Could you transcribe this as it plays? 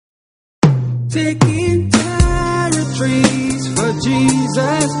taking territories for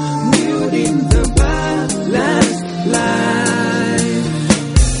Jesus, building the balanced life.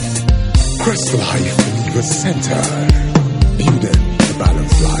 Christ life in the center, building the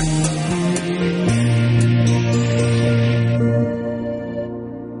balanced life.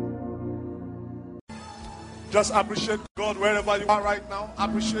 Just appreciate God wherever you are right now.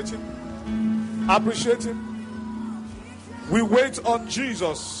 Appreciate Him. Appreciate Him. We wait on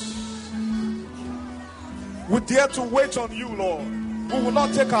Jesus. We dare to wait on you, Lord. We will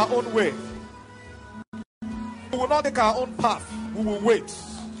not take our own way. We will not take our own path. We will wait.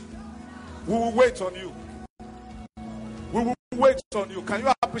 We will wait on you. We will wait on you. Can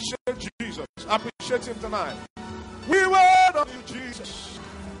you appreciate Jesus? Appreciate Him tonight. We wait on you, Jesus.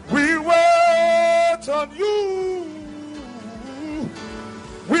 We wait on you.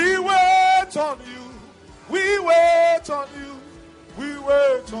 We wait on you. We wait on you. We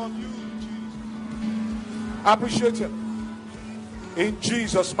wait on you, Jesus. Appreciate Him. In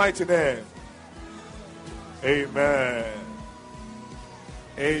Jesus' mighty name. Amen.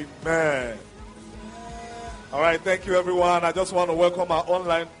 Amen. All right, thank you, everyone. I just want to welcome our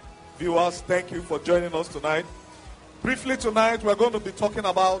online viewers. Thank you for joining us tonight. Briefly tonight, we're going to be talking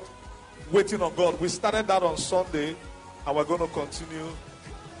about waiting on God. We started that on Sunday, and we're going to continue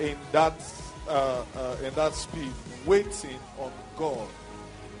in that speed. Waiting on God.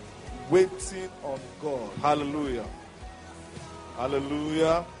 Waiting on God. Hallelujah.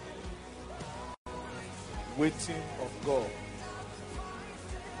 Hallelujah. Waiting on God.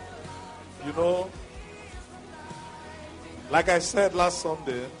 You know, like I said last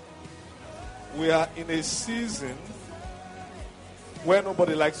Sunday, we are in a season where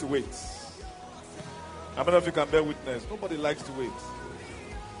nobody likes to wait. I don't know if you can bear witness. Nobody likes to wait.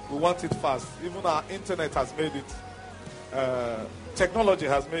 We want it fast. Even our internet has made it, technology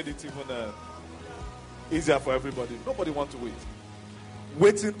has made it even easier for everybody. Nobody wants to wait.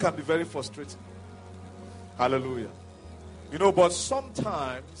 Waiting can be very frustrating. Hallelujah. You know, but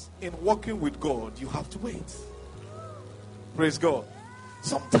sometimes in walking with God, you have to wait. Praise God.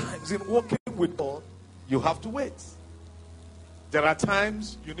 Sometimes in walking with God, you have to wait. There are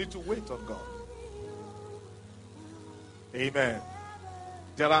times you need to wait on God. Amen.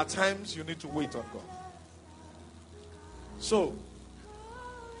 There are times you need to wait on God. So,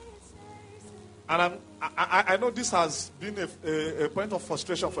 and I know this has been a point of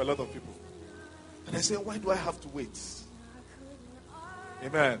frustration for a lot of people. And I say, why do I have to wait?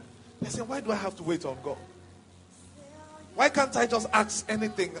 Amen. I say, why do I have to wait on God? Why can't I just ask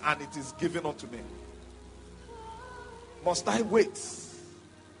anything and it is given unto me? Must I wait?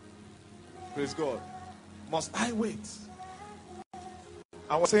 Praise God. Must I wait?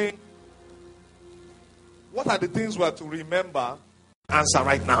 I was saying, what are the things we are to remember? Answer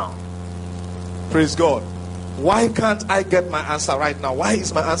right now. Praise God. Why can't I get my answer right now? Why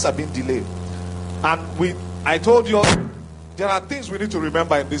is my answer being delayed? And I told you, there are things we need to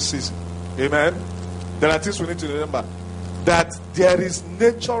remember in this season. Amen. There are things we need to remember. That there is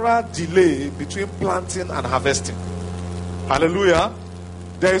natural delay between planting and harvesting. Hallelujah.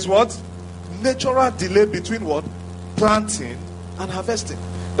 There is what? Natural delay between what? Planting and harvesting.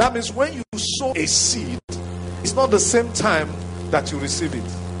 That means when you sow a seed, it's not the same time that you receive it.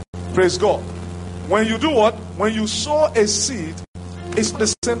 Praise God. When you do what? When you sow a seed, it's not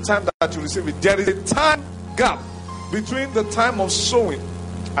the same time that you receive it. There is a time gap between the time of sowing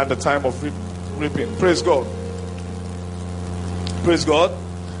and the time of reaping. Praise God. Praise God.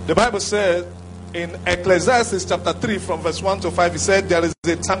 The Bible says in Ecclesiastes chapter 3 from verse 1 to 5, it said there is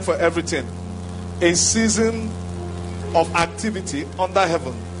a time for everything. A season of activity under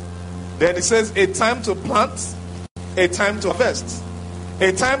heaven. Then it says a time to plant, a time to harvest,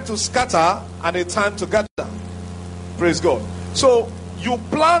 a time to scatter, and a time to gather. Praise God. So you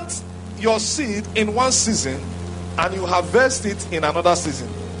plant your seed in one season and you harvest it in another season.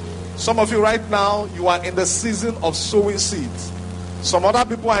 Some of you right now, you are in the season of sowing seeds. Some other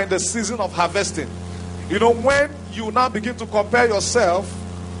people are in the season of harvesting. You know, when you now begin to compare yourself,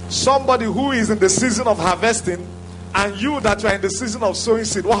 somebody who is in the season of harvesting and you that you are in the season of sowing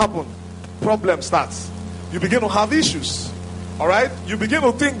seed, what happened? Problem starts. You begin to have issues. All right? You begin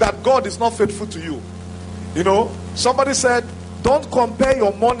to think that God is not faithful to you. You know, somebody said, don't compare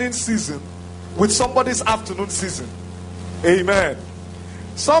your morning season with somebody's afternoon season. Amen.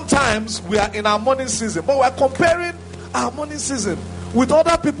 Sometimes we are in our morning season, but we are comparing our morning season with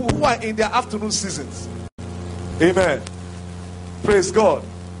other people who are in their afternoon seasons. Amen. Praise God.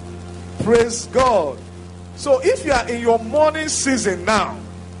 Praise God. So if you are in your morning season now,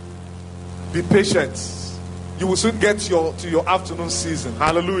 be patient. You will soon get to your afternoon season.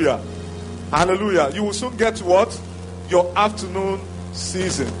 Hallelujah. Hallelujah. You will soon get to what? Your afternoon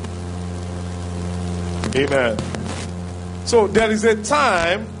season. Amen. So there is a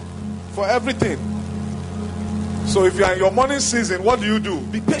time for everything. So if you are in your morning season, what do?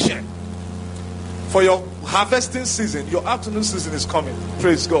 Be patient. For your harvesting season, your afternoon season is coming.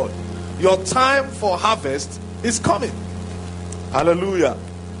 Praise God. Your time for harvest is coming. Hallelujah.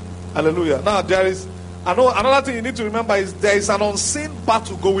 Hallelujah. Now there is another thing you need to remember is there is an unseen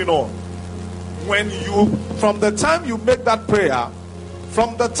battle going on. When you, from the time you make that prayer,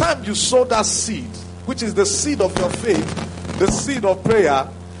 from the time you sow that seed, which is the seed of your faith, the seed of prayer,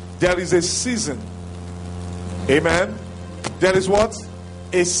 there is a season. Amen. There is what?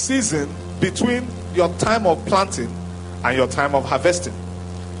 A season between your time of planting and your time of harvesting.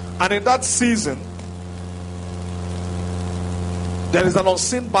 And in that season, there is an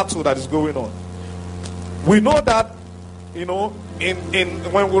unseen battle that is going on. We know that, in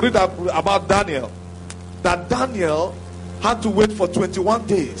when we read about Daniel, that Daniel had to wait for 21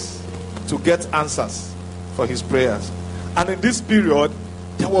 days to get answers for his prayers. And in this period,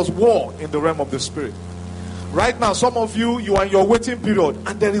 there was war in the realm of the spirit. Right now, some of you are in your waiting period,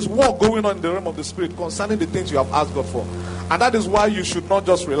 and there is war going on in the realm of the spirit concerning the things you have asked God for. And that is why you should not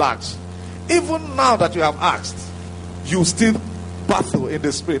just relax. Even now that you have asked, you still battle in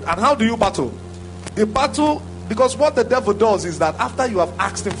the spirit. And how do you battle? The battle, because what the devil does is that after you have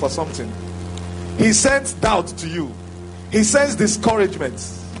asked him for something, he sends doubt to you. He sends discouragement.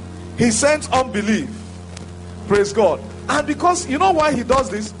 He sends unbelief. Praise God. And because, you know why he does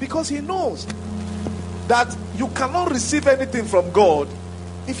this? Because he knows that you cannot receive anything from God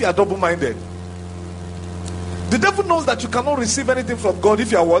if you are double-minded. The devil knows that you cannot receive anything from God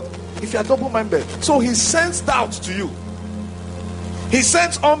if you are what? If you are double-minded. So he sends doubt to you. He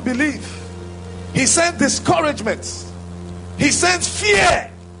sends unbelief. He sends discouragement. He sends fear.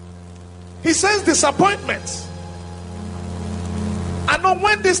 He sends disappointment. And now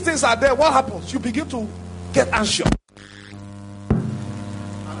when these things are there, what happens? You begin to get anxious.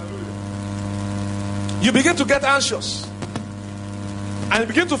 You begin to get anxious. And you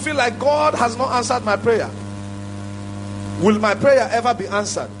begin to feel like God has not answered my prayer. Will my prayer ever be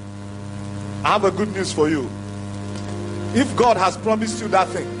answered? I have a good news for you. If God has promised you that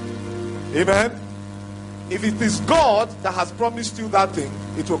thing, amen. If it is God that has promised you that thing,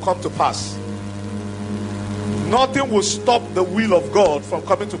 it will come to pass. Nothing will stop the will of God from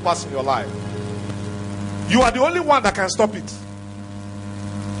coming to pass in your life. You are the only one that can stop it.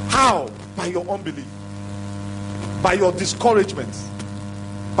 How? By your unbelief, by your discouragement,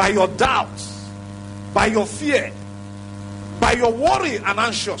 by your doubts, by your fear, by your worry and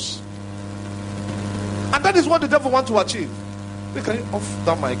anxious. And that is what the devil wants to achieve. Can you off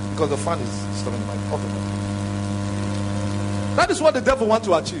that mic because the fan is stopping the mic? Off the mic. That is what the devil wants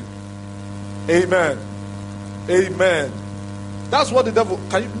to achieve. Amen. Amen. That's what the devil.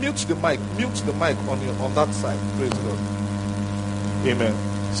 Can you mute the mic? Mute the mic on that side. Praise God.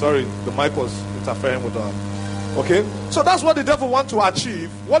 Amen. Sorry, the mic was interfering with that. Okay? So that's what the devil wants to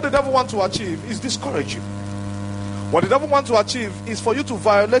achieve. What the devil wants to achieve is discourage you. What the devil wants to achieve is for you to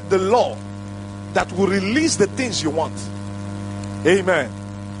violate the law that will release the things you want. Amen.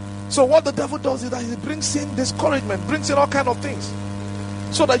 So what the devil does is that he brings in discouragement, brings in all kinds of things,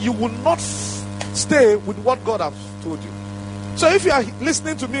 so that you will not stay with what God has told you. So if you are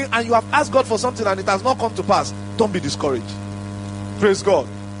listening to me and you have asked God for something and it has not come to pass, don't be discouraged. Praise God.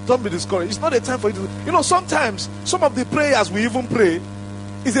 Don't be discouraged. It's not a time for you to... sometimes some of the prayers we even pray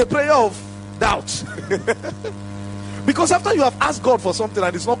is a prayer of doubt. Because after you have asked God for something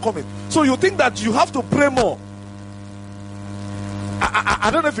and it's not coming, so you think that you have to pray more. I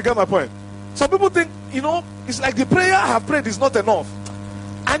don't know if you get my point. Some people think, it's like the prayer I have prayed is not enough.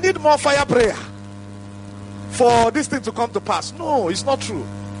 I need more fire prayer for this thing to come to pass. No, it's not true.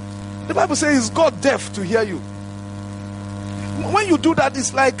 The Bible says, is God deaf to hear you? When you do that,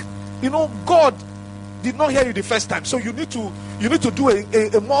 it's like, God did not hear you the first time. So you need to do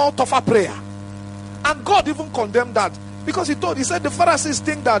a more tougher prayer. And God even condemned that. Because he said the Pharisees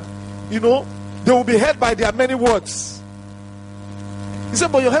think that, they will be heard by their many words. He said,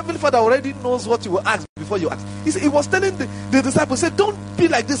 but your heavenly Father already knows what you will ask before you ask. He was telling the disciples, said, don't be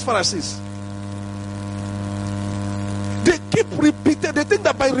like these Pharisees. They keep repeating. They think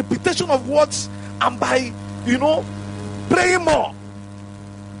that by repetition of words and by, praying more,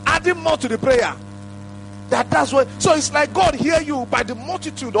 adding more to the prayer, that's what. So it's like God hear you by the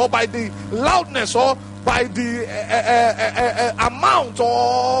multitude or by the loudness or by the amount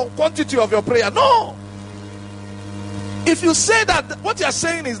or quantity of your prayer. No. If you say that, what you're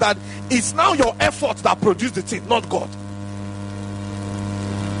saying is that it's now your effort that produced the thing, not God.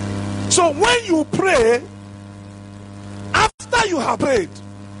 So when you pray, after you have prayed,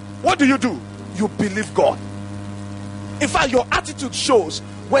 what do? You believe God. In fact, your attitude shows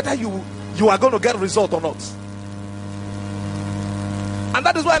whether you are going to get a result or not. And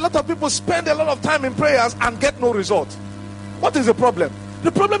that is why a lot of people spend a lot of time in prayers and get no result. What is the problem?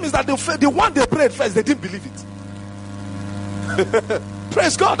 The problem is that the one they prayed first, they didn't believe it.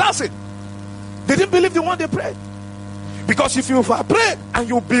 Praise God, that's it. They didn't believe the one they prayed. Because if you have prayed and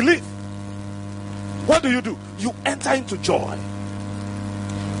you believe, what do? You enter into joy.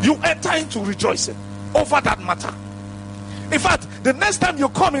 You enter into rejoicing over that matter. In fact, the next time you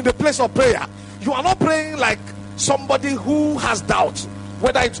come in the place of prayer, you are not praying like somebody who has doubt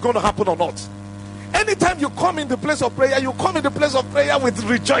whether it's going to happen or not. Anytime you come in the place of prayer, you come in the place of prayer with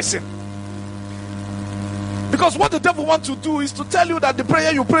rejoicing. Because what the devil wants to do is to tell you that the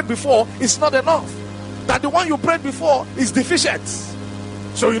prayer you prayed before is not enough. That the one you prayed before is deficient.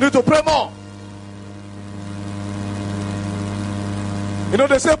 So you need to pray more. You know,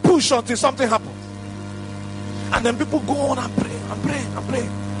 they say push until something happens. And then people go on and pray and pray and pray.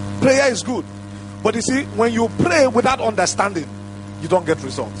 Prayer is good. But you see, when you pray without understanding, you don't get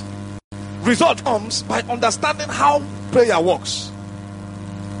result. Result comes by understanding how prayer works.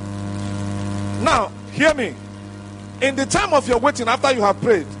 Now, hear me. In the time of your waiting, after you have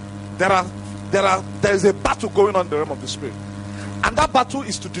prayed, there is a battle going on in the realm of the spirit. And that battle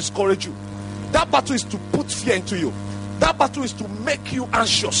is to discourage you. That battle is to put fear into you. That battle is to make you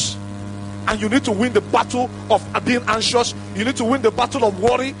anxious. And you need to win the battle of being anxious. You need to win the battle of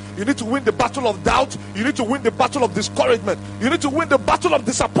worry. You need to win the battle of doubt. You need to win the battle of discouragement. You need to win the battle of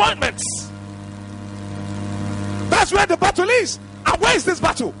disappointments. That's where the battle is. And where is this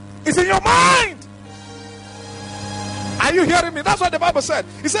battle? It's in your mind. Are you hearing me? That's what the Bible said.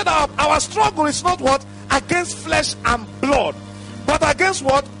 It said our struggle is not what? Against flesh and blood. But against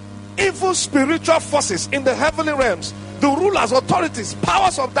what? Evil spiritual forces in the heavenly realms. The rulers, authorities,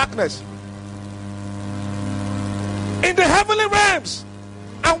 powers of darkness. In the heavenly realms.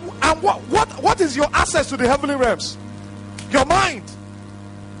 And what is your access to the heavenly realms? Your mind.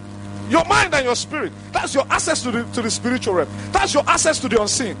 Your mind and your spirit. That's your access to the spiritual realm. That's your access to the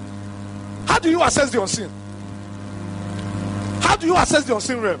unseen. How do you access the unseen? How do you access the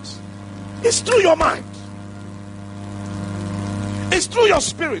unseen realms? It's through your mind. It's through your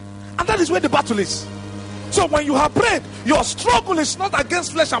spirit. And that is where the battle is. So when you have prayed, your struggle is not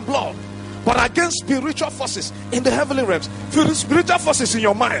against flesh and blood, but against spiritual forces in the heavenly realms. Spiritual forces in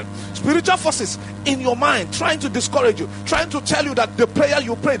your mind. Spiritual forces in your mind trying to discourage you, trying to tell you that the prayer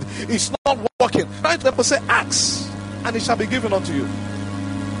you prayed is not working. Trying to say, ask and it shall be given unto you.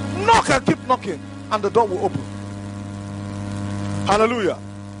 Knock and keep knocking and the door will open. Hallelujah.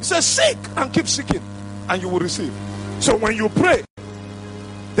 He says, seek and keep seeking and you will receive. So when you pray,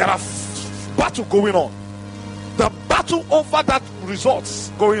 there are battle going on. The battle over that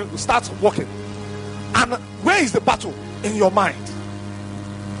results starts working. And where is the battle? In your mind.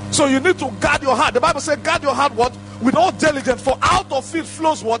 So you need to guard your heart. The Bible says, guard your heart what? With all diligence, for out of it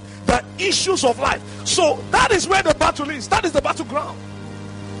flows what? The issues of life. So that is where the battle is. That is the battleground.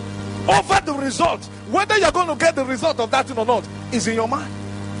 Over the result, whether you're going to get the result of that thing or not, is in your mind.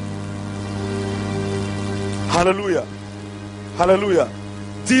 Hallelujah. Hallelujah.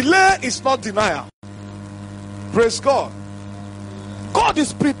 Delay is not denial. Praise God. God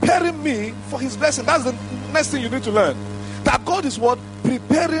is preparing me for his blessing. That's the next thing you need to learn. That God is what?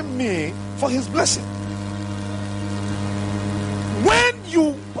 Preparing me for his blessing. When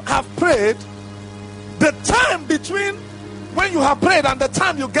you have prayed, the time between when you have prayed and the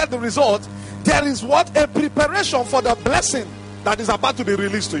time you get the result, there is what? A preparation for the blessing that is about to be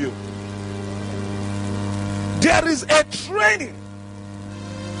released to you. There is a training.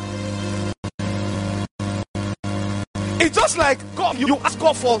 It's just like God, you ask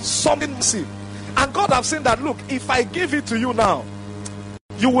God for something massive, and God have seen that, look, if I give it to you now,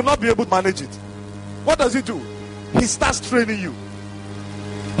 you will not be able to manage it. What does he do? He starts training you.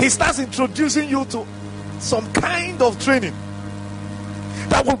 He starts introducing you to some kind of training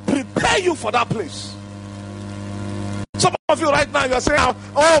that will prepare you for that place. Some of you right now, you are saying,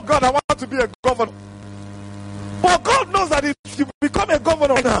 oh God, I want to be a governor. But God knows that if you become a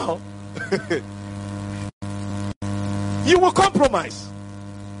governor now, you will compromise.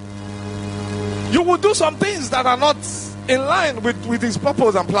 You will do some things that are not in line with his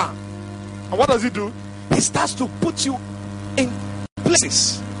purpose and plan. And what does he do? He starts to put you in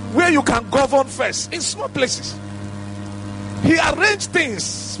places where you can govern first, in small places. He arranged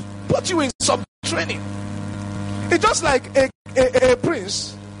things, put you in some training. It's just like a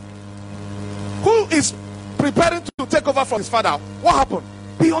prince who is preparing to take over from his father. What happened?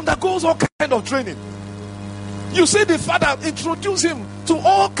 he undergoes all kinds of training. You see, the father introduced him to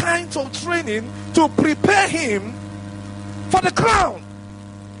all kinds of training to prepare him for the crown.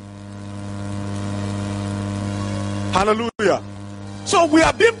 Hallelujah. So we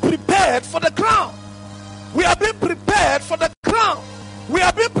are being prepared for the crown. We are being prepared for the crown. We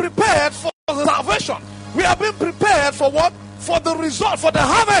are being prepared for the salvation. We are being prepared for what? For the result, for the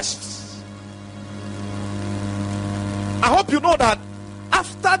harvest. I hope you know that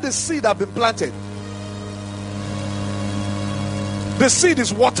after the seed has been planted, the seed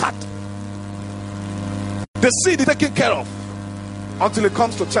is watered. The seed is taken care of until it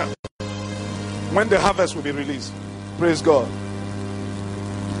comes to term, when the harvest will be released. Praise God.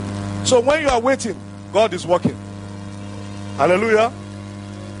 So when you are waiting, God is working. Hallelujah.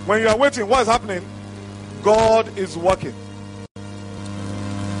 When you are waiting, what is happening? God is working.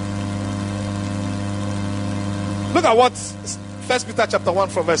 Look at what 1 Peter chapter 1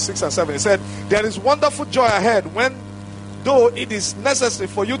 from verse 6 and 7. It said, there is wonderful joy ahead when, though it is necessary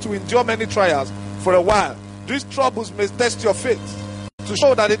for you to endure many trials for a while, these troubles may test your faith to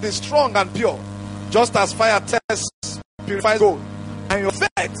show that it is strong and pure, just as fire tests purifies gold. And your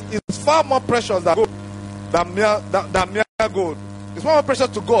faith is far more precious than gold, than mere gold. It's far more precious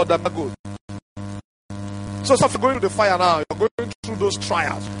to God than mere gold. So if you're going through the fire now, you're going through those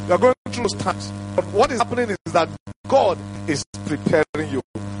trials, you're going through those times. But what is happening is that God is preparing you.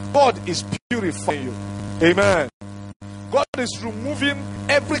 God is purifying you. Amen. God is removing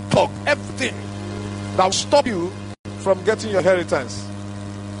every clog, everything that will stop you from getting your inheritance.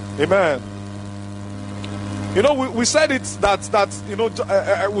 Amen. You know, we said it that you know,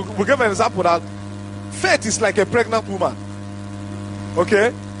 we gave an example that faith is like a pregnant woman.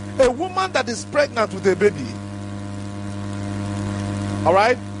 Okay? A woman that is pregnant with a baby, all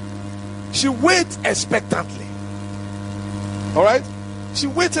right, she waits expectantly. All right? She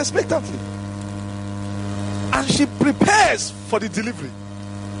waits expectantly. And she prepares for the delivery.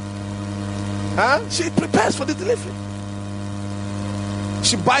 Huh? She prepares for the delivery.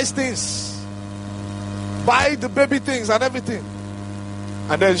 She buys things, buy the baby things and everything,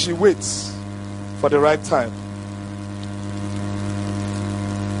 and then she waits for the right time.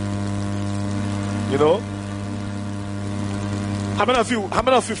 You know? How many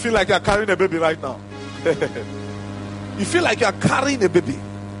of you feel like you are carrying a baby right now? You feel like you are carrying a baby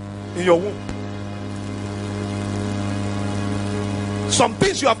in your womb. Some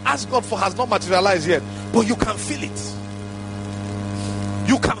things you have asked God for has not materialized yet, but you can feel it.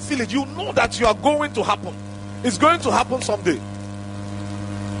 You can feel it. You know that you are going to happen. It's going to happen someday.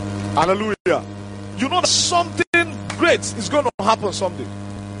 Hallelujah. You know that something great is going to happen someday.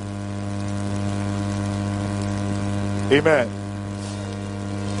 Amen.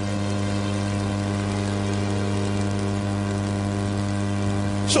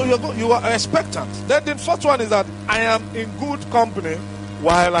 So you are expectant. Then the first one is that I am in good company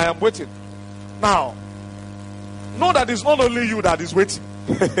while I am waiting. Now, know that it's not only you that is waiting.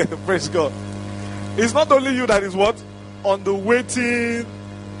 Praise God. It's not only you that is what? On the waiting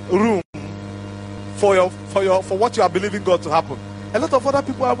room for what you are believing God to happen. A lot of other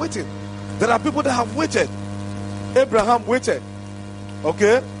people are waiting. There are people that have waited. Abraham waited.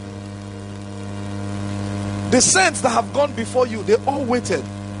 Okay? The saints that have gone before you, they all waited.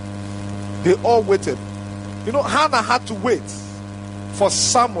 They all waited. You know, Hannah had to wait for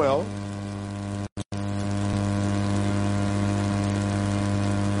Samuel.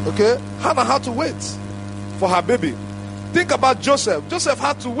 Okay? Hannah had to wait for her baby. Think about Joseph. Joseph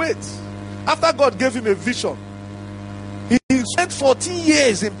had to wait. After God gave him a vision, he spent 14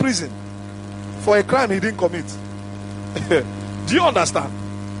 years in prison for a crime he didn't commit. Do you understand?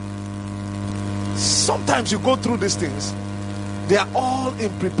 Sometimes you go through these things. They are all in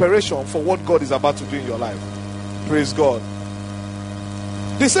preparation for what God is about to do in your life. Praise God.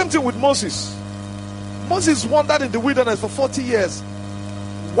 The same thing with Moses. Moses wandered in the wilderness for 40 years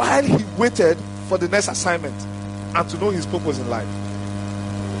while he waited for the next assignment and to know his purpose in life.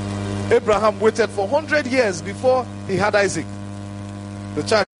 Abraham waited for 100 years before he had Isaac, the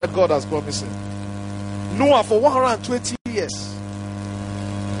child that God has promised him. Noah for 120 years.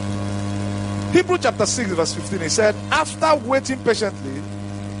 Hebrews chapter 6 verse 15, he said, after waiting patiently,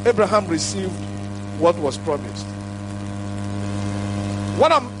 Abraham received what was promised.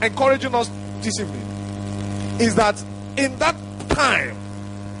 What I'm encouraging us this evening is that in that time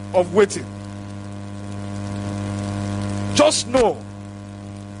of waiting, just know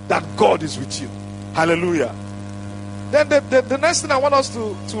that God is with you. Hallelujah. Then the next thing I want us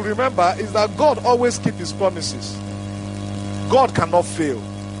to remember is that God always keeps his promises. God cannot fail.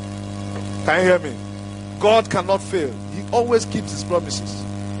 Can you hear me? God cannot fail. He always keeps his promises.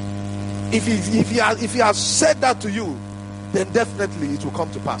 If he has said that to you, then definitely it will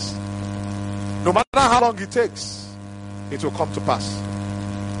come to pass. No matter how long it takes, it will come to pass.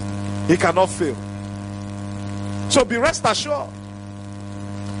 He cannot fail. So be rest assured.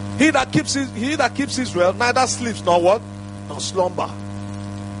 He that keeps Israel neither sleeps nor what? Nor slumber.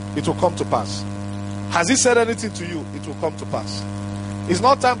 It will come to pass. Has he said anything to you? It will come to pass. It's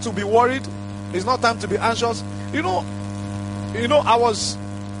not time to be worried. It's not time to be anxious. You know, I was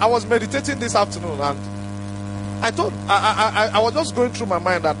meditating this afternoon, and I was just going through my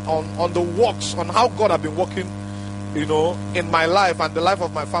mind that on the works, on how God had been working, in my life and the life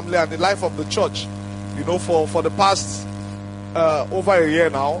of my family and the life of the church, for the past over a year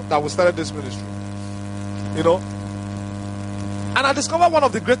now that we started this ministry. And I discovered one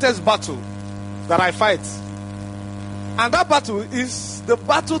of the greatest battles that I fight. And that battle is the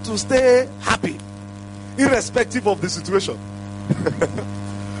battle to stay happy, irrespective of the situation.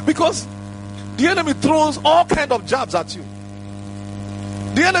 Because the enemy throws all kind of jabs at you.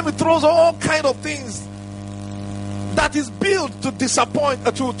 The enemy throws all kind of things that is built to disappoint,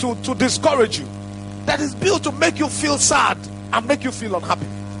 to discourage you. That is built to make you feel sad and make you feel unhappy.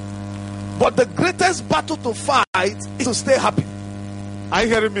 But the greatest battle to fight is to stay happy. Are you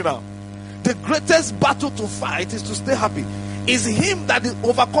hearing me now? The greatest battle to fight is to stay happy. It's him that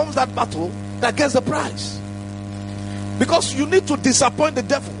overcomes that battle that gets the prize. Because you need to disappoint the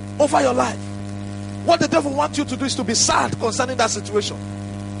devil over your life. What the devil wants you to do is to be sad concerning that situation.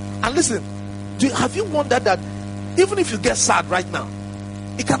 And listen, have you wondered that even if you get sad right now,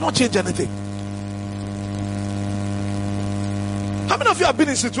 it cannot change anything? How many of you have been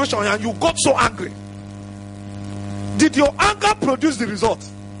in a situation and you got so angry? Did your anger produce the result?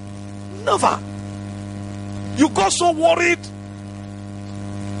 Never. You got so worried.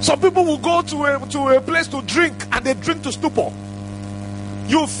 Some people will go to a place to drink and they drink to stupor.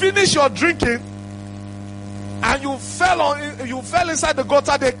 You finish your drinking and you fell inside the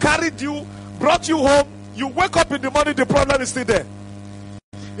gutter. They carried you, brought you home. You wake up in the morning, the problem is still there.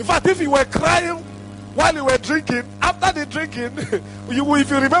 In fact, if you were crying while you were drinking, after the drinking, if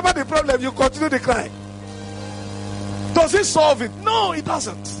you remember the problem, you continue to cry. Does it solve it? No, it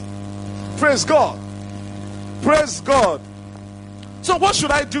doesn't. Praise God. Praise God. So what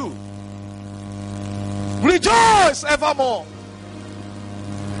should I do? Rejoice evermore.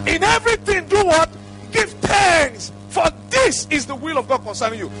 In everything, do what? Give thanks, for this is the will of God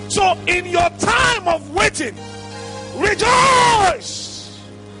concerning you. So in your time of waiting, rejoice.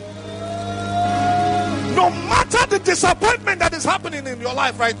 No matter the disappointment that is happening in your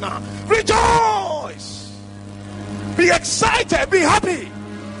life right now, rejoice. Be excited, be happy.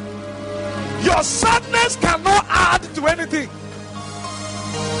 Your sadness cannot add to anything.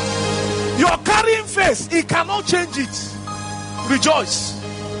 Your carrying face, it cannot change it. Rejoice.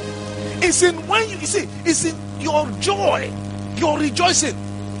 It's in it's in your joy, your rejoicing,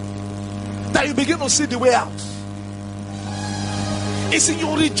 that you begin to see the way out. It's in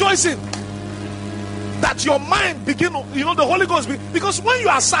your rejoicing that your mind begin to, the Holy Ghost, because when you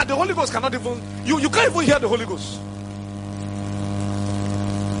are sad, the Holy Ghost cannot even, you can't even hear the Holy Ghost.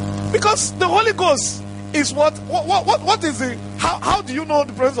 Because the Holy Ghost is what is the, how do you know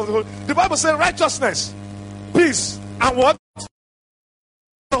the presence of the Holy? The Bible says righteousness, peace, and what?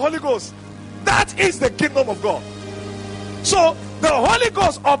 The Holy Ghost. That is the kingdom of God. So the Holy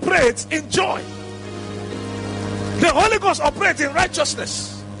Ghost operates in joy. The Holy Ghost operates in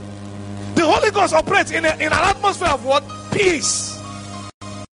righteousness. The Holy Ghost operates in an atmosphere of what? Peace.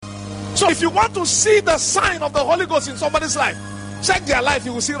 So if you want to see the sign of the Holy Ghost in somebody's life, check their life,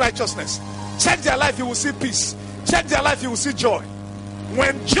 you will see righteousness. Check their life, you will see peace. Check their life, you will see joy.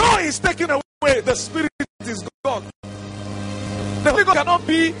 When joy is taken away, the Spirit is gone. The Holy Ghost cannot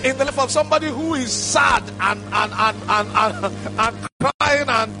be in the life of somebody who is sad and crying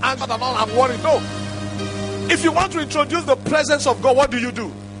and anxious and all and worried. No. If you want to introduce the presence of God, what do?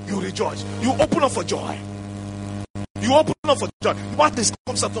 You rejoice. You open up for joy. You open up for joy. What this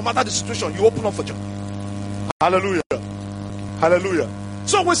comes up, no matter the situation, you open up for joy. Hallelujah. Hallelujah.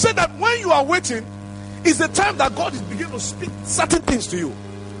 So we say that when you are waiting, is the time that God is beginning to speak certain things to you.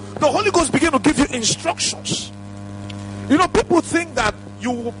 The Holy Ghost begin to give you instructions. People think that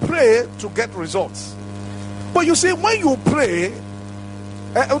you will pray to get results. But you see, when you pray,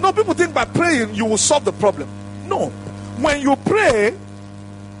 people think by praying you will solve the problem. No. When you pray,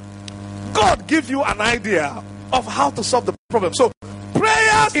 God gives you an idea of how to solve the problem. So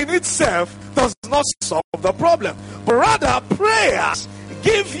prayers in itself does not solve the problem, but rather prayers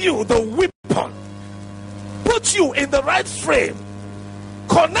give you the weapon, put you in the right frame,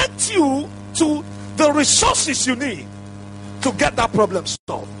 connect you to the resources you need to get that problem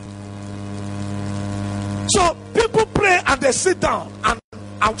solved. So people pray and they sit down and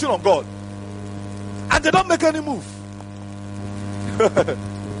wait on God, and they don't make any move.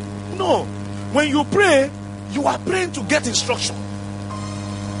 No, when you pray, you are praying to get instruction.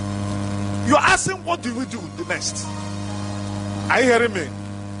 You are asking, what do we do the next? Are you hearing me?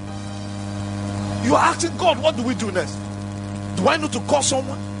 You are asking God, what do we do next? Do I need to call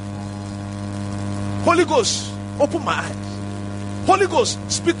someone? Holy Ghost, open my eyes. Holy Ghost,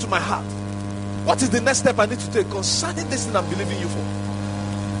 speak to my heart. What is the next step I need to take concerning this thing I'm believing you for?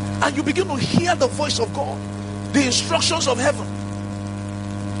 And you begin to hear the voice of God, the instructions of heaven.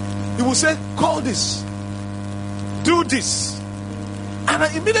 He will say, call this, do this. And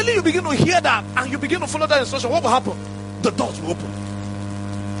immediately you begin to hear that and you begin to follow that instruction. What will happen? The doors will open.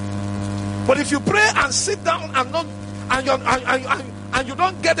 But if you pray and sit down and you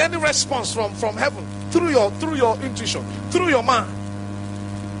don't get any response from heaven through your intuition, through your mind,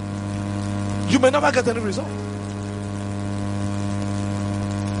 you may never get any result.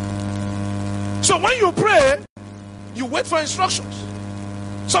 So when you pray, you wait for instructions.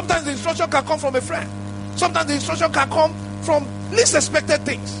 Sometimes the instruction can come from a friend. Sometimes the instruction can come from least expected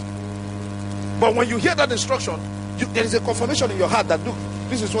things. But when you hear that instruction, there is a confirmation in your heart that, look,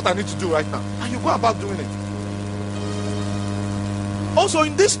 this is what I need to do right now. And you go about doing it. Also,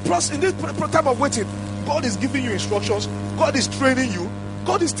 in this time of waiting, God is giving you instructions. God is training you.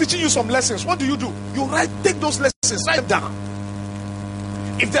 God is teaching you some lessons. What do? You take those lessons, write them down.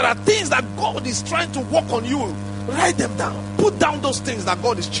 If there are things that God is trying to work on you, write them down. Put down those things that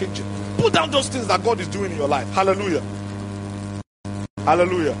God is changing. Put down those things that God is doing in your life. Hallelujah.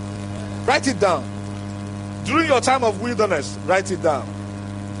 Hallelujah. Write it down. During your time of wilderness, write it down.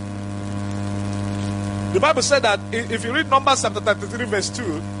 The Bible said that if you read Numbers chapter 33 verse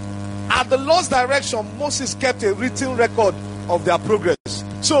 2, at the Lord's direction, Moses kept a written record of their progress.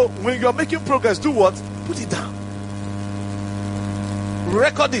 So when you're making progress, do what? Put it down.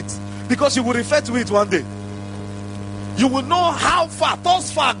 Record it, because you will refer to it one day. You will know how far,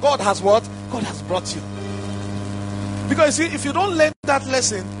 thus far, God has what? God has brought you. Because you see, if you don't learn that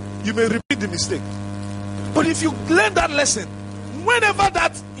lesson, you may repeat the mistake. But if you learn that lesson, whenever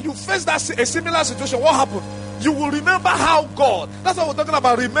that you face a similar situation, what happened? You will remember how God. That's what we're talking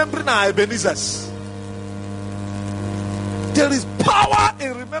about, remembering our Ebenezers. There is power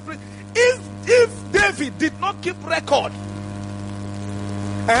in remembering. If David did not keep record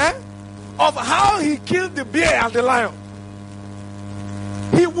of how he killed the bear and the lion,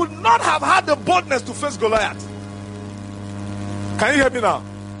 he would not have had the boldness to face Goliath. Can you hear me now?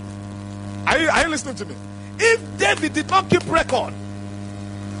 Are you listening to me? If David did not keep record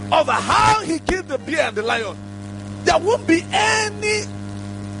of how he killed the bear and the lion, there won't be any,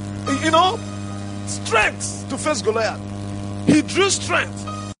 strength to face Goliath. He drew strength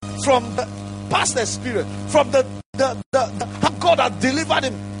from the past experience, from the how God had delivered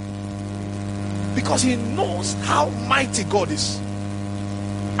him, because he knows how mighty God is,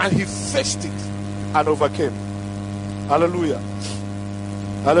 and he faced it and overcame. Hallelujah.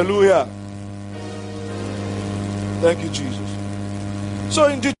 Hallelujah. Thank you, Jesus. So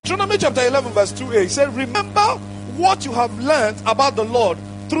in Deuteronomy chapter 11 verse 2a, he said, remember what you have learned about the Lord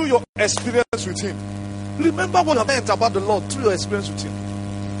through your experience with him. Remember what you have learned about the Lord through your experience with him.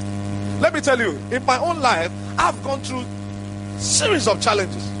 Let me tell you, in my own life, I've gone through series of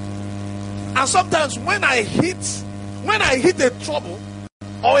challenges. And sometimes when I hit a trouble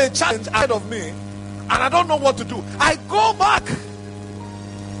or a challenge ahead of me, and I don't know what to do, I go back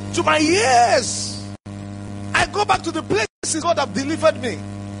to my years. I go back to the places God have delivered me,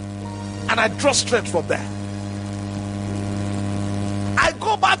 and I draw strength from there. I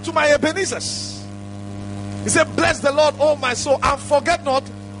go back to my Ebenezers. He said, bless the Lord, oh my soul, and forget not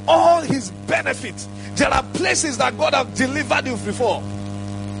all his benefits. There are places that God have delivered you before.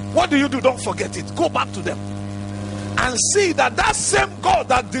 What do? Don't forget it. Go back to them and see that same God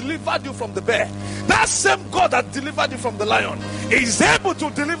that delivered you from the bear, that same God that delivered you from the lion, is able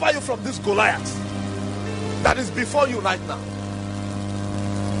to deliver you from this Goliath that is before you right now.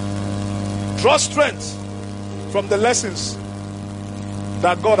 Draw strength from the lessons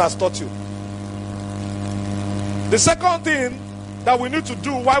that God has taught you. The second thing that we need to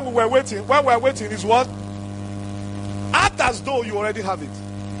do while we're waiting is what? Act as though you already have it.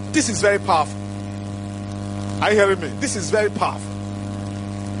 This is very powerful. Are you hearing me? This is very powerful.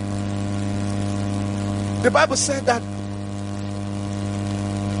 The Bible said that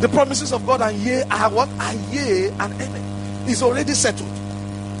the promises of God are yea, are what? Are yea and amen. It's already settled.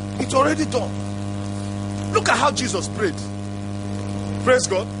 It's already done. Look at how Jesus prayed. Praise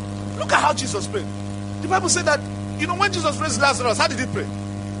God. Look at how Jesus prayed. The Bible said that, when Jesus raised Lazarus, how did he pray?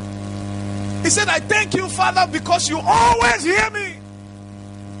 He said, I thank you, Father, because you always hear me.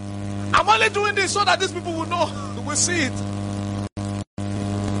 I'm only doing this so that these people will know, will see it.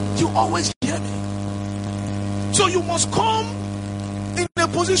 You always hear me. So you must come in a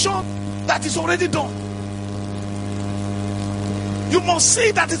position that is already done. You must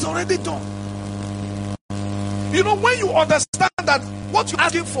see that it's already done. When you understand that what you're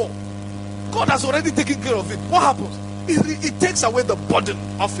asking for, God has already taken care of it, what happens? It takes away the burden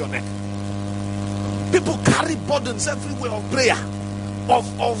off your neck. People carry burdens everywhere of prayer,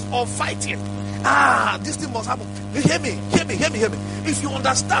 of fighting. This thing must happen. Hear me. If you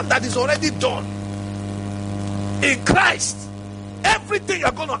understand that it's already done in Christ, everything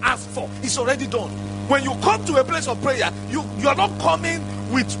you're going to ask for is already done. When you come to a place of prayer, you are not coming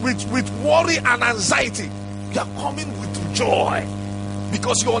with worry and anxiety. You are coming with joy,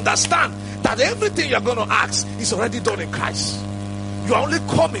 because you understand that everything you're going to ask is already done in Christ. You are only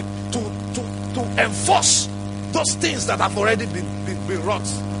coming to enforce those things that have already been wrought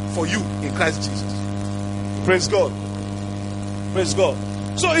for you in Christ Jesus. Praise God. Praise God.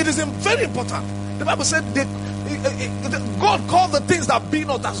 So it is very important. The Bible said that God called the things that be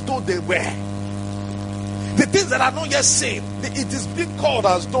not as though they were. The things that are not yet seen, it is being called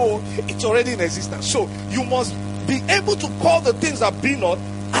as though it's already in existence. So you must be able to call the things that be not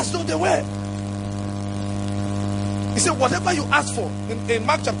as though they were. He said, whatever you ask for, in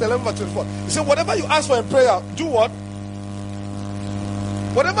Mark chapter 11, verse 24, he said, whatever you ask for in prayer, do what?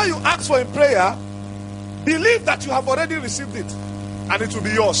 Whatever you ask for in prayer, believe that you have already received it, and it will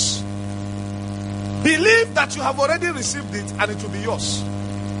be yours. Believe that you have already received it, and it will be yours.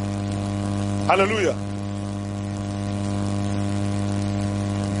 Hallelujah.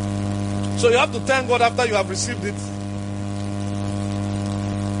 So you have to thank God after you have received it.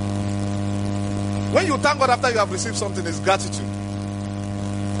 When you thank God after you have received something, it's gratitude.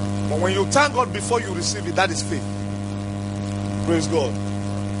 But when you thank God before you receive it, that is faith. Praise God.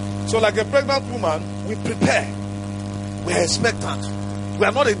 So like a pregnant woman, we prepare. We are expectant. We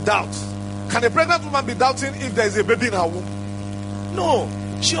are not in doubt. Can a pregnant woman be doubting if there is a baby in her womb? No.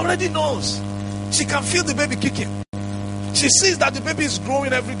 She already knows. She can feel the baby kicking. She sees that the baby is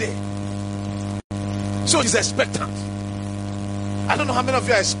growing every day. So she's expectant. I don't know how many of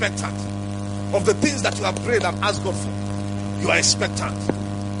you are expectant of the things that you have prayed and asked God for. You are expectant.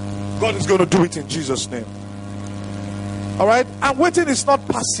 God is going to do it in Jesus' name. Alright? And waiting is not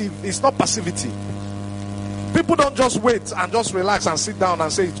passive. It's not passivity. People don't just wait and just relax and sit down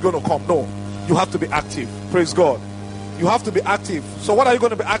and say it's going to come. No. You have to be active. Praise God. You have to be active. So what are you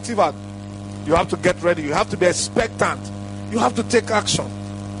going to be active at? You have to get ready. You have to be expectant. You have to take action.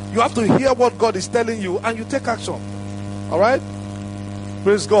 You have to hear what God is telling you and you take action. Alright?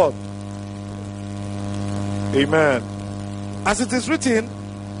 Praise God. Amen. As it is written,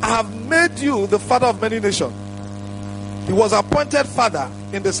 I have made you the father of many nations. He was appointed father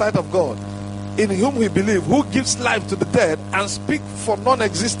in the sight of God, in whom we believe, who gives life to the dead and speak for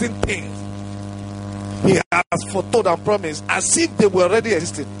non-existing things. He has foretold and promised as if they were already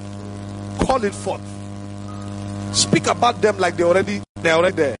existing. Call it forth. Speak about them like they're already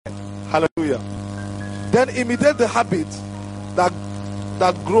there. Hallelujah. Then imitate the habit that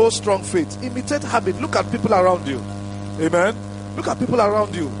grows strong faith. Imitate habit. Look at people around you. Amen. Look at people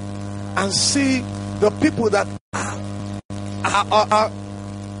around you and see the people that are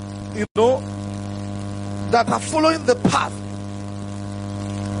that are following the path.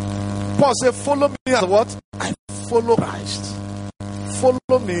 Paul said, follow me as what? I follow Christ.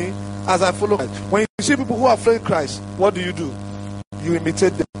 Follow me as I follow Christ. When you see people who are following Christ, what do? You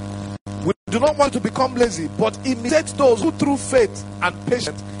imitate them. We do not want to become lazy, but imitate those who through faith and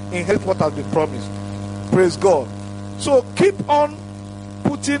patience inherit what has been promised. Praise God. So keep on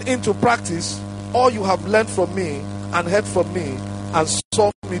putting into practice all you have learned from me and heard from me and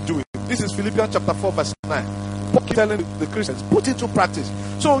saw me do it. This is Philippians chapter 4 verse 9. Paul keeps telling the Christians, put into practice.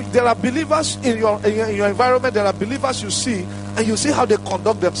 So there are believers in your environment, there are believers you see, and you see how they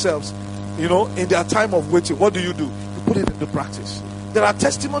conduct themselves, in their time of waiting. What do? You put it into practice. There are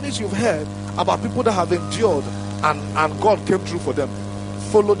testimonies you've heard about people that have endured and God came through for them.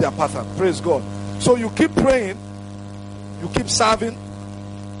 Follow their pattern. Praise God. So you keep praying, you keep serving,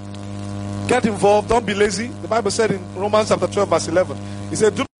 get involved, don't be lazy. The Bible said in Romans chapter 12 verse 11, he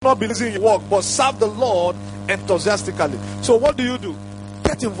said, do not be lazy in your work, but serve the Lord enthusiastically. So what do?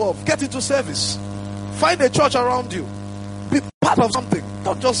 Get involved, get into service, find a church around you, be part of something.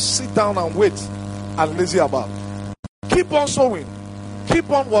 Don't just sit down and wait and lazy about. Keep on sowing. Keep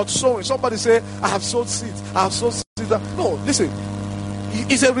on sowing. Somebody say, I have sowed seeds. I have sowed seeds. No, listen.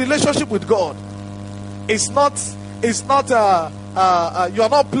 It's a relationship with God. It's not you are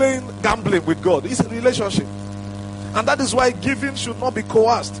not playing gambling with God. It's a relationship. And that is why giving should not be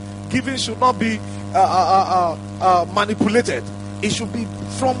coerced. Giving should not be manipulated. It should be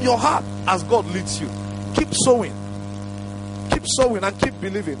from your heart as God leads you. Keep sowing. Keep sowing and keep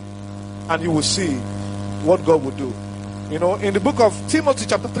believing. And you will see what God will do. You know, in the book of Timothy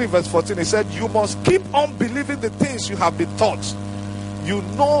chapter 3 verse 14, he said, you must keep on believing the things you have been taught. You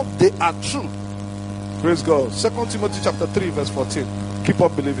know they are true. Praise God. 2 Timothy chapter 3 verse 14. Keep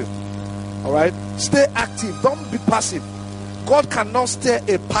on believing. Alright? Stay active. Don't be passive. God cannot steer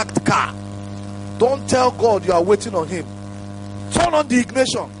a parked car. Don't tell God you are waiting on him. Turn on the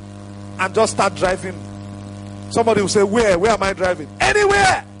ignition and just start driving. Somebody will say, where am I driving?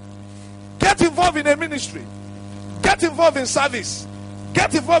 Anywhere. Get involved in a ministry. Get involved in service.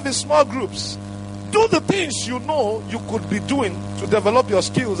 Get involved in small groups. Do the things you know you could be doing to develop your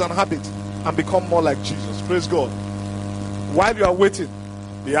skills and habits and become more like Jesus. Praise God. While you are waiting,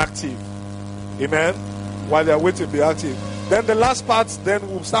 be active. Amen. While you are waiting, be active. Then the last part, then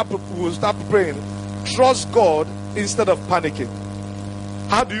we'll start praying. Trust God instead of panicking.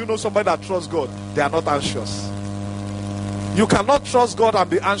 How do you know somebody that trusts God? They are not anxious. You cannot trust God and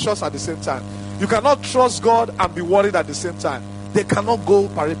be anxious at the same time. You cannot trust God and be worried at the same time. They cannot go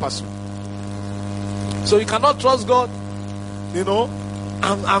pari passu. So you cannot trust God, you know,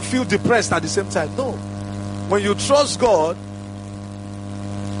 and feel depressed at the same time. No. When you trust God,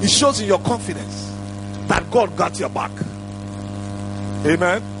 it shows in your confidence that God got your back.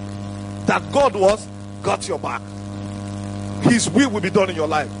 Amen. That God got your back. His will be done in your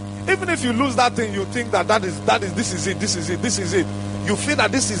life. Even if you lose that thing, you think that this is it. You feel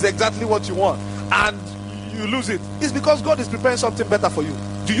that this is exactly what you want, and you lose it. It's because God is preparing something better for you.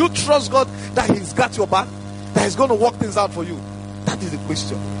 Do you trust God that He's got your back? That He's going to work things out for you? That is the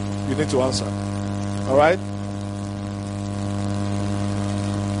question you need to answer. All right?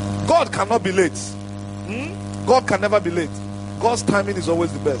 God cannot be late. God can never be late. God's timing is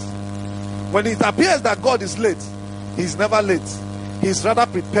always the best. When it appears that God is late, He's never late. He's rather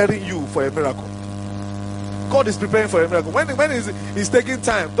preparing you for a miracle. God is preparing for a miracle. When he's taking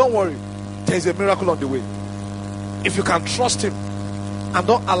time, don't worry. There is a miracle on the way. If you can trust Him and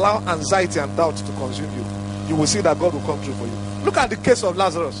don't allow anxiety and doubt to consume you, you will see that God will come through for you. Look at the case of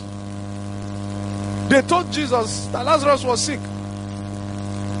Lazarus. They told Jesus that Lazarus was sick.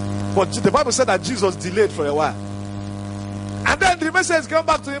 But the Bible said that Jesus delayed for a while. And then the message came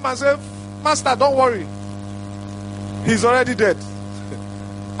back to him and said, Master, don't worry. He's already dead.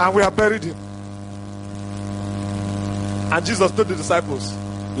 And we have buried him. And Jesus told the disciples,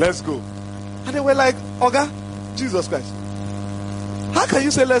 let's go. And they were like, Oga, Jesus Christ, how can you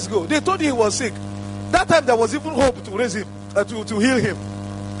say let's go? They told you he was sick. That time there was even hope to raise him, to heal him.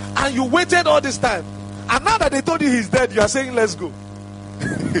 And you waited all this time. And now that they told you he's dead, you are saying let's go.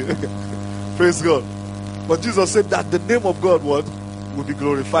 Praise God. But Jesus said that the name of God will be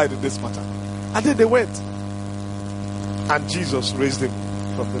glorified in this matter. And then they went. And Jesus raised him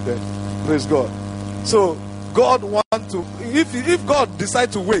from the dead. Praise God. So God wants to, if God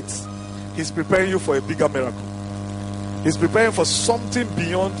decides to wait, He's preparing you for a bigger miracle. He's preparing for something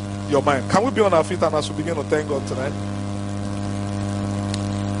beyond your mind. Can we be on our feet and as we begin to thank God tonight?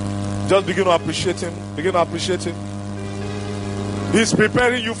 Just begin to appreciate Him. Begin to appreciate Him. He's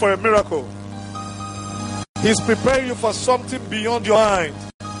preparing you for a miracle. He's preparing you for something beyond your mind.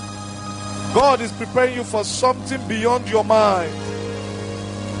 God is preparing you for something beyond your mind.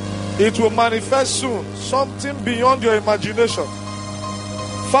 It will manifest soon. Something beyond your imagination.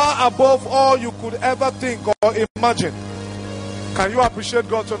 Far above all you could ever think or imagine. Can you appreciate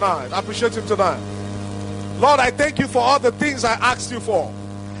God tonight? Appreciate Him tonight. Lord, I thank you for all the things I asked you for.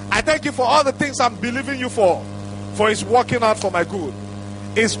 I thank you for all the things I'm believing you for. For it's working out for my good.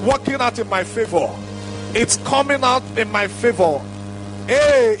 It's working out in my favor. It's coming out in my favor.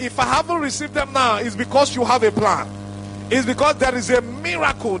 Hey, if I haven't received them now, it's because you have a plan. It's because there is a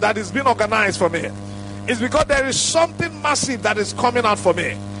miracle that is being organized for me. It's because there is something massive that is coming out for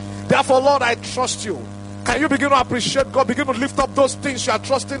me. Therefore, Lord, I trust you. Can you begin to appreciate God? Begin to lift up those things you are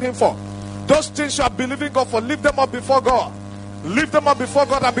trusting Him for. Those things you are believing God for. Lift them up before God. Lift them up before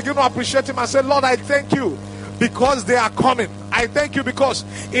God and begin to appreciate Him and say, Lord, I thank you because they are coming. I thank you because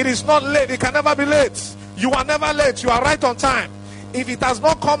it is not late. It can never be late. You are never late. You are right on time. If it has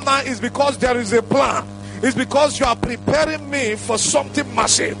not come now, it's because there is a plan. It's because you are preparing me for something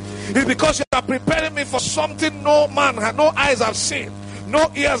massive. It's because you are preparing me for something no man, no eyes have seen, no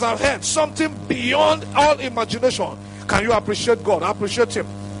ears have heard. Something beyond all imagination. Can you appreciate God? Appreciate Him.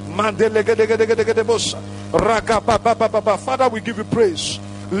 Father, we give you praise.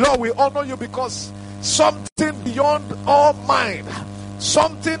 Lord, we honor you because something beyond all mind,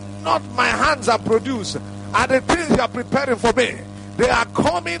 something not my hands are produced, and the things you are preparing for me, they are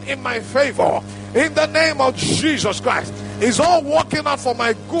coming in my favor. In the name of Jesus Christ, it's all working out for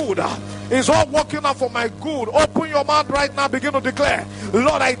my good. It's all working out for my good. Open your mouth right now. Begin to declare,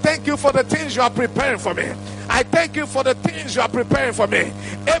 Lord, I thank you for the things you are preparing for me. I thank you for the things you are preparing for me.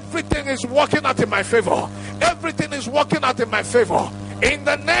 Everything is working out in my favor. Everything is working out in my favor. In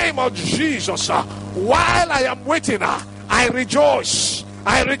the name of Jesus, while I am waiting, I rejoice.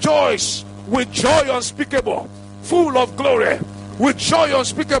 I rejoice with joy unspeakable, full of glory. With joy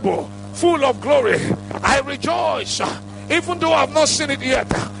unspeakable, full of glory. I rejoice. Even though I have not seen it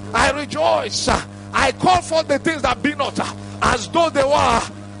yet, I rejoice. I call for the things that be not as though they were.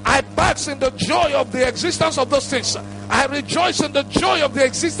 I bask in the joy of the existence of those things. I rejoice in the joy of the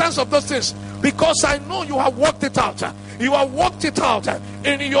existence of those things, because I know you have worked it out. You have worked it out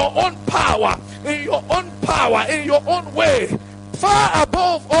in your own power, in your own power, in your own way, far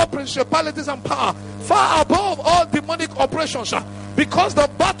above all principalities and power, far above all demonic operations, because the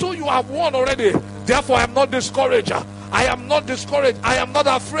battle you have won already. Therefore, I am not discouraged. I am not discouraged. I am not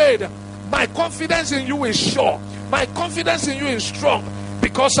afraid. My confidence in you is sure. My confidence in you is strong,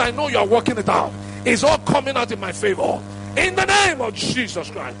 because I know you are working it out. It's all coming out in my favor. In the name of Jesus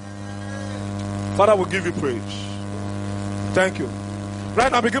Christ. Father, we give you praise. Thank you.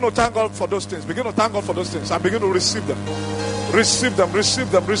 Right now, begin to thank God for those things. Begin to thank God for those things and begin to receive them. Receive them,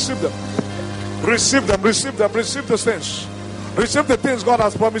 receive them, receive them. Receive them, receive them, receive those things. Receive the things God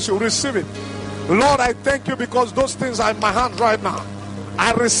has promised you. Receive it. Lord, I thank you because those things are in my hand right now.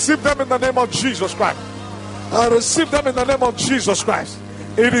 I receive them in the name of Jesus Christ. I receive them in the name of Jesus Christ.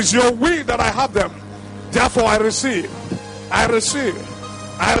 It is your will that I have them. Therefore, I receive. I receive.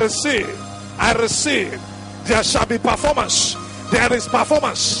 I receive. I receive. There shall be performance. There is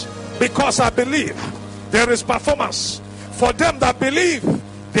performance because I believe. There is performance. For them that believe,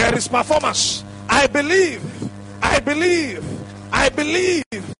 there is performance. I believe. I believe. I believe.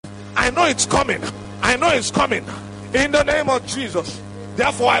 I know it's coming. I know it's coming. In the name of Jesus.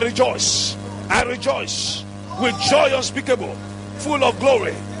 Therefore, I rejoice. I rejoice with joy unspeakable, full of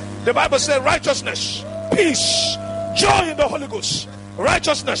glory. The Bible says righteousness, peace, joy in the Holy Ghost.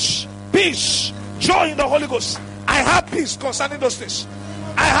 Righteousness, peace, joy in the Holy Ghost. I have peace concerning those things.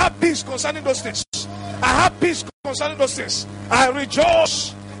 I have peace concerning those things. I have peace concerning those things. I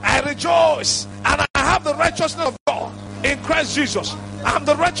rejoice. I rejoice. And I have the righteousness of God in Christ Jesus. I am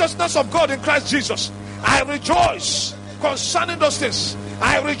the righteousness of God in Christ Jesus. I rejoice concerning those things.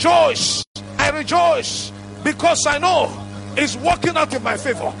 I rejoice. I rejoice because I know it's working out in my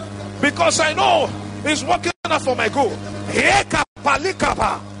favor. Because I know it's working out for my good.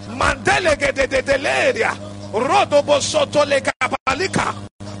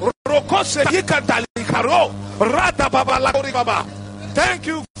 Thank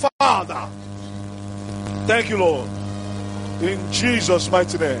you, Father. Thank you, Lord. In Jesus'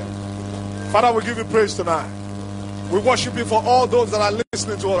 mighty name. Father, we give you praise tonight. We worship you for all those that are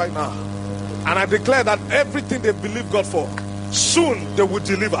listening to us right now. And I declare that everything they believe God for, soon they will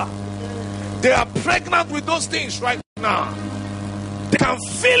deliver. They are pregnant with those things right now. They can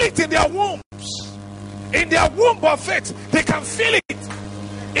feel it in their wombs. In their womb of faith, they can feel it.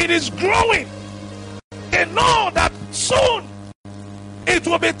 It is growing. They know that soon it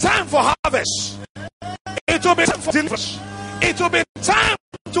will be time for harvest. It will be time for deliverance. It will be time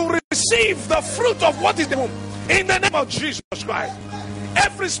to receive the fruit of what is the womb. In the name of Jesus Christ.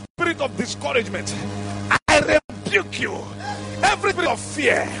 Every spirit of discouragement, I rebuke you. Every spirit of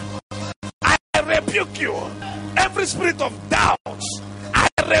fear, I rebuke you. Every spirit of doubt, I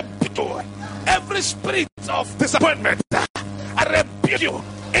rebuke you. Every spirit of disappointment, I rebuke you.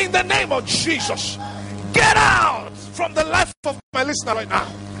 In the name of Jesus. Get out from the life of my listener right now.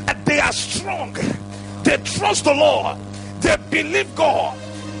 And they are strong. They trust the Lord. They believe God.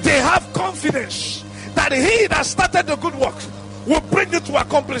 They have confidence that He that started the good work will bring it to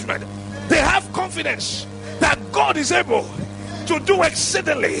accomplishment. They have confidence that God is able to do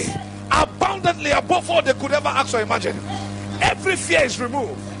exceedingly, abundantly above all they could ever ask or imagine. Every fear is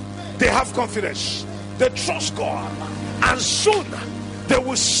removed. They have confidence. They trust God. And soon they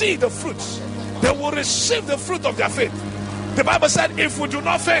will see the fruits. They will receive the fruit of their faith. The Bible said, if we do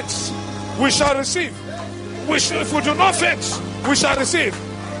not faint, we shall receive. If we do not faint, we shall receive.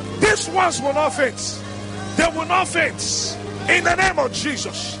 These ones will not faint. They will not faint. In the name of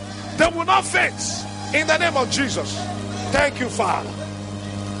Jesus. They will not faint. In the name of Jesus. Thank you, Father.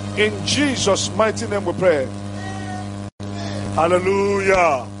 In Jesus' mighty name we pray.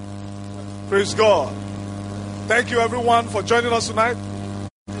 Hallelujah. Praise God. Thank you everyone for joining us tonight.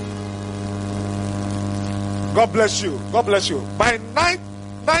 God bless you. God bless you. By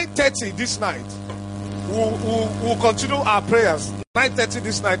 9:30 this night, we'll continue our prayers. 9:30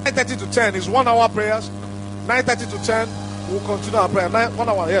 this night. 9:30 to 10 is 1 hour prayers. 9:30 to 10, we'll continue our prayer. 1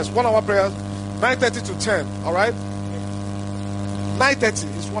 hour, yes, 1 hour prayers. 9:30 to 10, all right? 9:30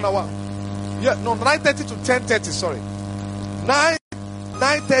 is 1 hour. Yeah, no, 9:30 to 10:30, sorry.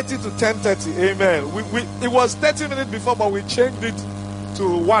 9:30 to 10:30, amen. It was 30 minutes before, but we changed it to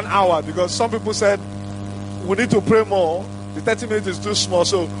 1 hour because some people said we need to pray more. The 30 minutes is too small,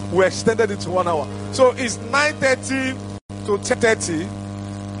 so we extended it to 1 hour. So it's 9:30 to 10:30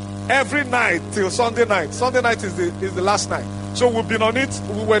 every night till Sunday night. Sunday night is the last night. So we've been on it.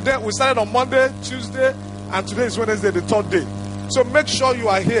 We were there. We started on Monday, Tuesday, and today is Wednesday, the 3rd day. So make sure you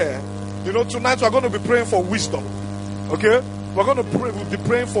are here. You know, tonight we're going to be praying for wisdom. Okay? We're going to pray. We'll be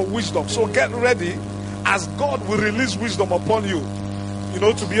praying for wisdom. So get ready as God will release wisdom upon you. You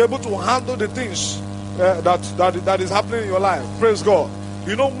know, to be able to handle the things that is happening in your life. Praise God.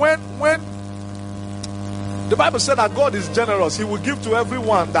 You know, when the Bible said that God is generous, He will give to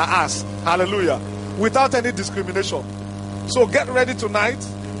everyone that asks. Hallelujah. Without any discrimination. So get ready tonight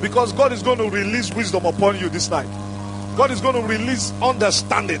because God is going to release wisdom upon you this night. God is going to release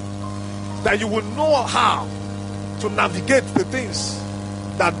understanding that you will know how to navigate the things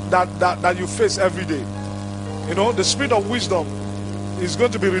that you face every day. You know, the spirit of wisdom is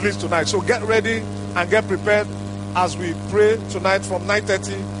going to be released tonight. So get ready and get prepared as we pray tonight from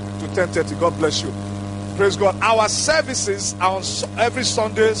 9:30 to 10:30. God bless you. Praise God. Our services are on every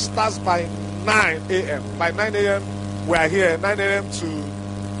Sunday starts by 9 a.m. By 9 a.m. we are here 9 a.m. to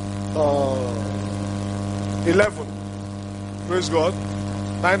 11. Praise God.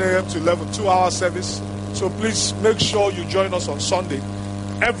 9 a.m. to 11, 2-hour service. So please make sure you join us on Sunday.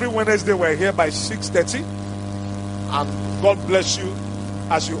 Every Wednesday we're here by 6:30. And God bless you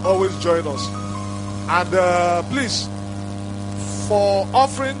as you always join us. And please, for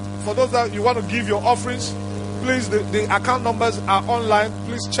offering, for those that you want to give your offerings, please, the account numbers are online.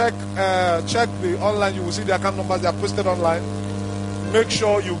 Please check the online. You will see the account numbers. They are posted online. Make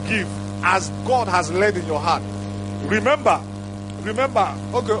sure you give as God has led in your heart. Remember,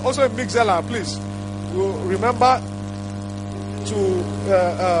 okay, also in Mixella, please, remember to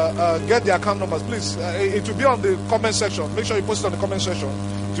get the account numbers. Please, it will be on the comment section. Make sure you post it on the comment section.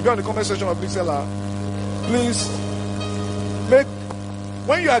 It will be on the comment section of Mixella. Please,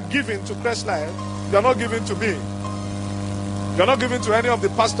 when you are giving to Christ Life, you are not giving to me. You are not giving to any of the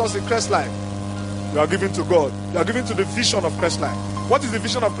pastors in Christ Life. You are giving to God. You are giving to the vision of Christ Life. What is the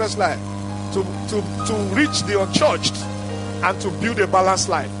vision of Christ Life? To reach the unchurched and to build a balanced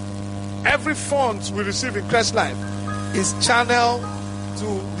life. Every fund we receive in Christ Life is channeled to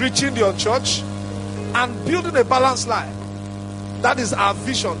reaching the unchurched and building a balanced life. That is our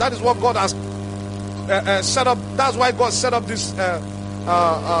vision. That is what God has set up. That's why God set up this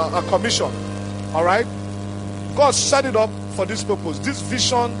commission. All right, God set it up for this purpose. This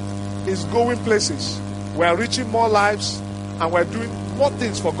vision is going places. We are reaching more lives and we're doing more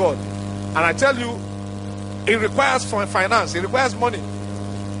things for God. And I tell you, it requires finance. It requires money.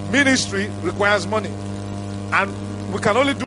 Ministry requires money, and we can only do